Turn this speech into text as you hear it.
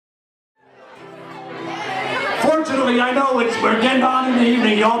unfortunately, I know we're getting on in the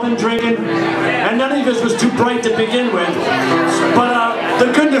evening. You all been drinking, and none of this was too bright to begin with. But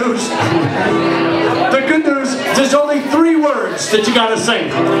the good news, there's only 3 words that you gotta sing.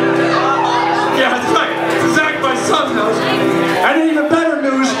 Yeah, that's right. Zach, my son, knows. And even better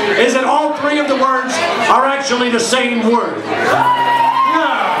news is that all 3 of the words are actually the same word.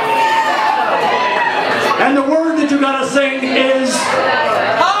 Yeah. And the word that you gotta sing is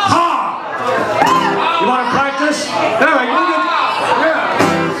ha. You want to practice? All right,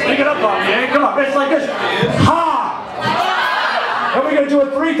 yeah. Pick it up on me, eh? Come on, it's like this. Ha. And we're gonna do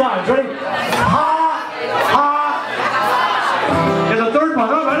it 3 times. Ready? Ha. There's a 3rd one.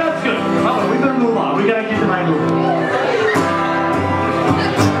 Oh, that's good. Oh, we better move on. We gotta get to my move.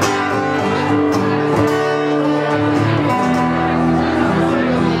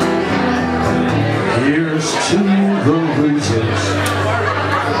 Here's to the losers,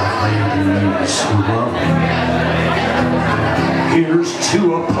 ladies who love. Here's to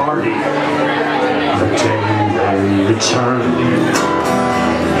a party the day they return.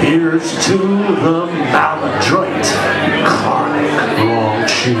 Here's to the maladroit, chronic wrong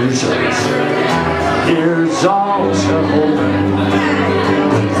choosers. Here's all to holding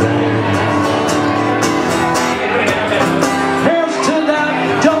with them. Here's to that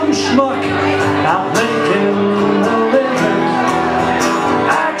dumb schmuck out making a living,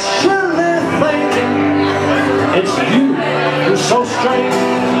 actually thinking it's you who's so strange.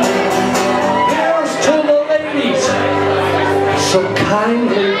 Here's to the ladies, so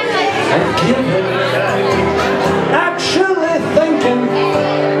kindly and giving, actually thinking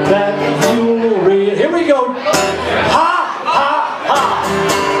that you'll read. Here we go. Ha, ha, ha.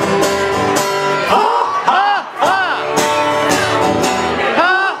 Ha, ha, ha.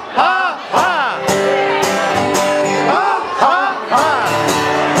 Ha, ha, ha. Ha, ha, ha.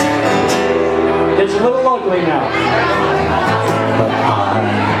 It's a little ugly now. But I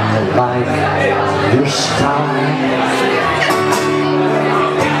like your style.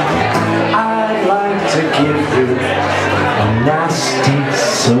 To give you a nasty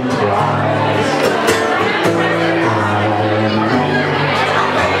surprise.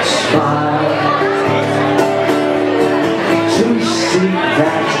 I smile to see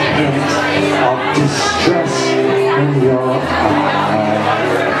that hint of distress in your eyes.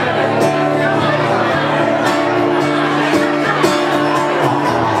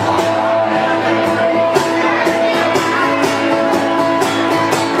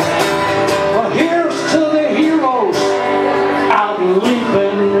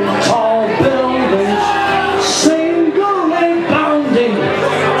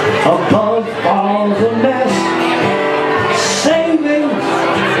 Above all the mess, saving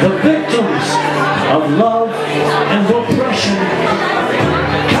the victims of love and oppression,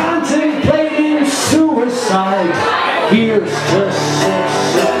 contemplating suicide. Here's to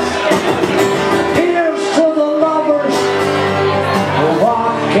success. Here's to the lovers who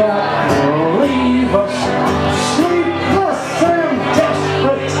walk out and leave us, sleepless and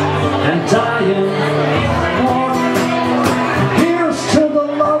desperate and dying.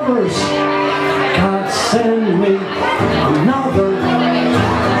 God send me another,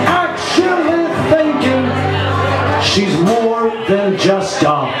 actually thinking she's more than just a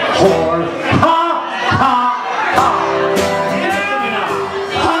whore. Ha, ha, ha.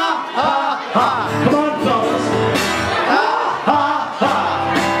 Ha, ha, ha. Come on, fellas. Ha, ha, ha.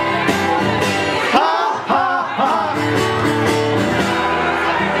 Ha, ha, ha.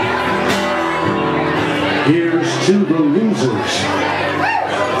 Here's to the losers.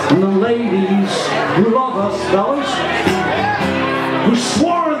 And the ladies who love us, fellas, who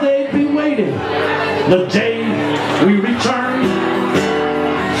swore they'd be waiting the day we return.